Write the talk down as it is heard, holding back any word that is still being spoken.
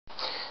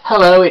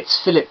Hello, it's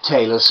Philip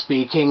Taylor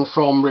speaking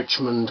from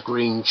Richmond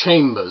Green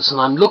Chambers, and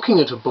I'm looking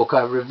at a book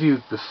I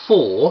reviewed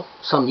before,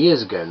 some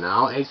years ago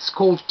now. It's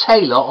called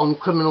Taylor on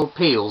Criminal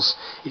Appeals.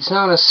 It's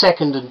now in a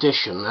second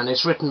edition, and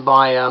it's written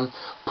by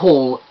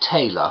Paul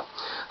Taylor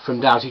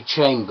from Doughty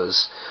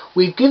Chambers.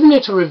 We've given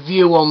it a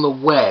review on the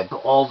web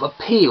of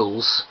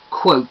appeals,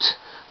 quote,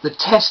 the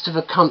test of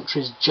a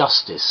country's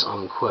justice,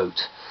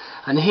 unquote.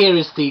 And here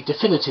is the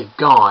definitive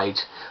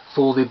guide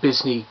for the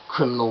busy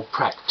criminal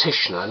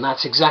practitioner, and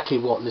that's exactly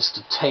what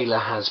Mr. Taylor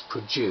has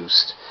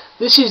produced.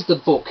 This is the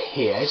book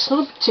here. It's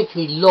not a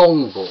particularly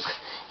long book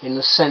in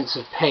the sense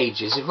of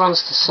pages. It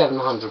runs to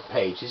 700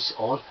 pages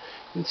odd.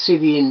 You can see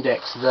the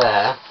index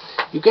there.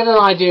 You get an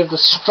idea of the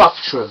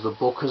structure of the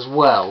book as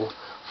well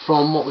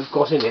from what we've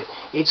got in it.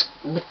 It's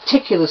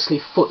meticulously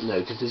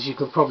footnoted, as you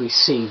can probably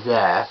see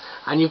there,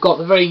 and you've got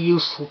the very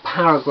useful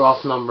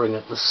paragraph numbering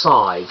at the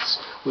sides,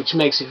 which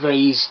makes it very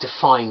easy to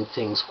find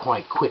things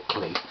quite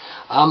quickly.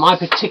 I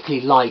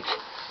particularly like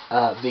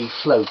the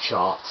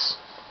flowcharts.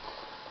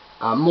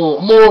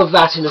 More of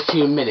that in a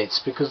few minutes,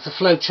 because the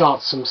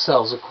flowcharts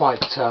themselves are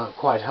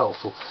quite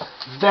helpful.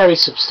 Very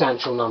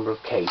substantial number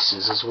of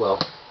cases as well.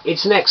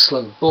 It's an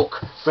excellent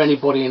book for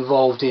anybody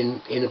involved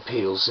in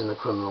appeals in the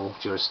criminal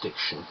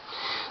jurisdiction.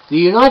 The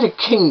United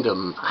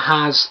Kingdom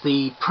has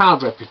the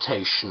proud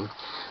reputation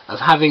of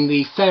having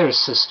the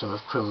fairest system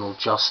of criminal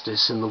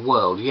justice in the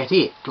world, yet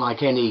it,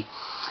 like any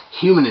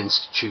human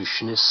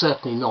institution, is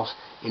certainly not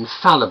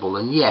infallible,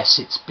 and yes,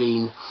 it's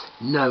been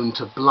known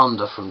to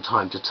blunder from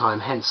time to time,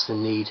 hence the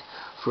need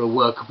for a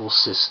workable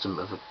system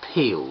of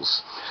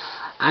appeals.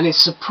 And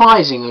it's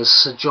surprising, as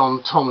Sir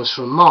John Thomas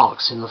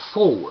remarks in the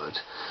foreword,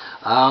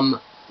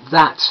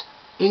 that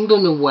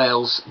England and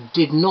Wales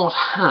did not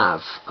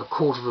have a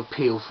court of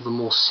appeal for the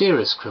more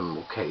serious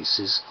criminal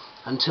cases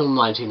until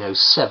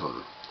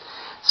 1907.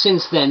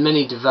 Since then,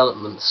 many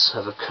developments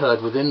have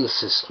occurred within the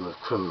system of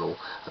criminal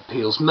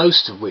appeals,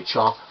 most of which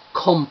are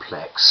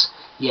complex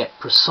yet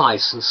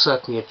precise, and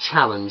certainly a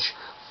challenge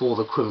for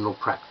the criminal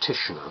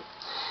practitioner.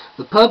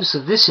 The purpose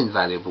of this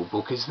invaluable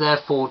book is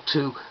therefore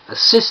to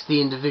assist the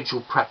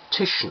individual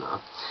practitioner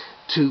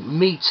to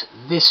meet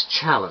this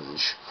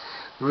challenge.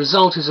 The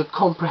result is a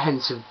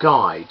comprehensive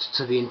guide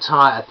to the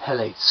entire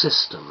appellate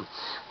system,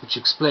 which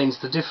explains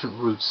the different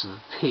routes of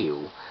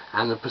appeal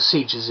and the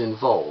procedures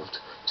involved,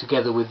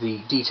 together with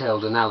the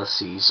detailed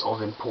analyses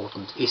of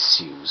important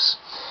issues.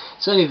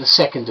 It's only the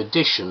second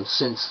edition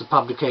since the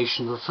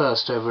publication of the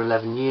first over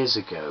 11 years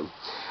ago,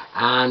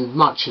 and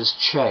much has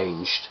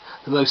changed.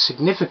 The most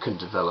significant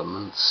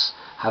developments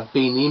have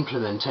been the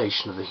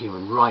implementation of the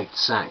Human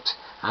Rights Act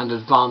and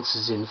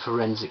advances in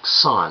forensic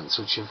science,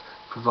 which have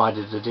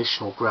provided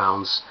additional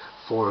grounds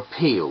for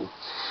appeal.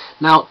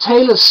 Now,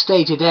 Taylor's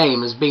stated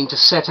aim has been to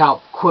set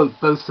out,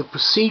 quote, both the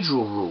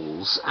procedural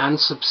rules and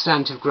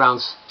substantive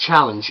grounds for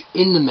challenge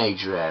in the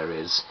major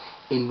areas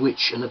in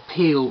which an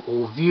appeal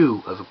or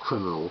view of a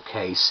criminal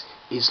case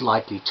is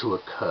likely to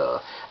occur,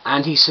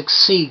 and he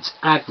succeeds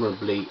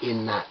admirably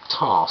in that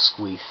task,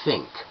 we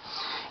think.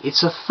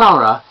 It's a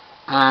thorough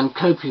and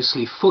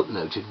copiously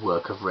footnoted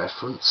work of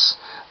reference,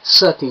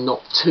 certainly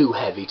not too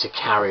heavy to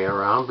carry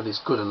around, but it's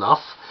good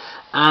enough.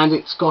 And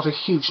it's got a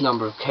huge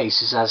number of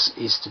cases, as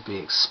is to be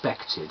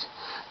expected.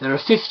 There are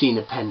 15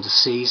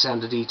 appendices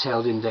and a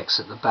detailed index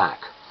at the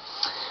back.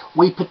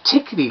 We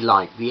particularly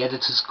like the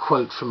editor's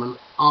quote from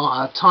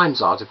a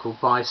Times article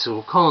by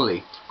Sir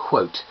Connolly,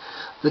 quote,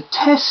 the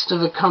test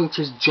of a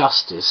country's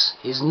justice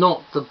is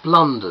not the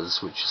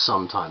blunders which are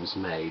sometimes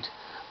made,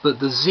 but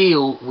the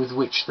zeal with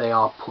which they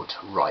are put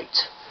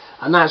right.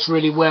 And that's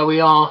really where we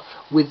are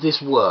with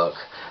this work.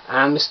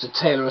 And Mr.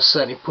 Taylor is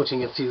certainly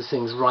putting a few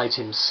things right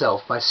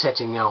himself by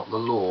setting out the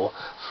law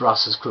for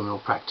us as criminal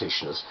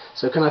practitioners.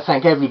 So can I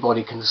thank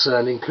everybody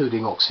concerned,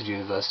 including Oxford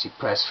University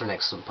Press, for an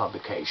excellent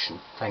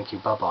publication. Thank you.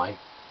 Bye-bye.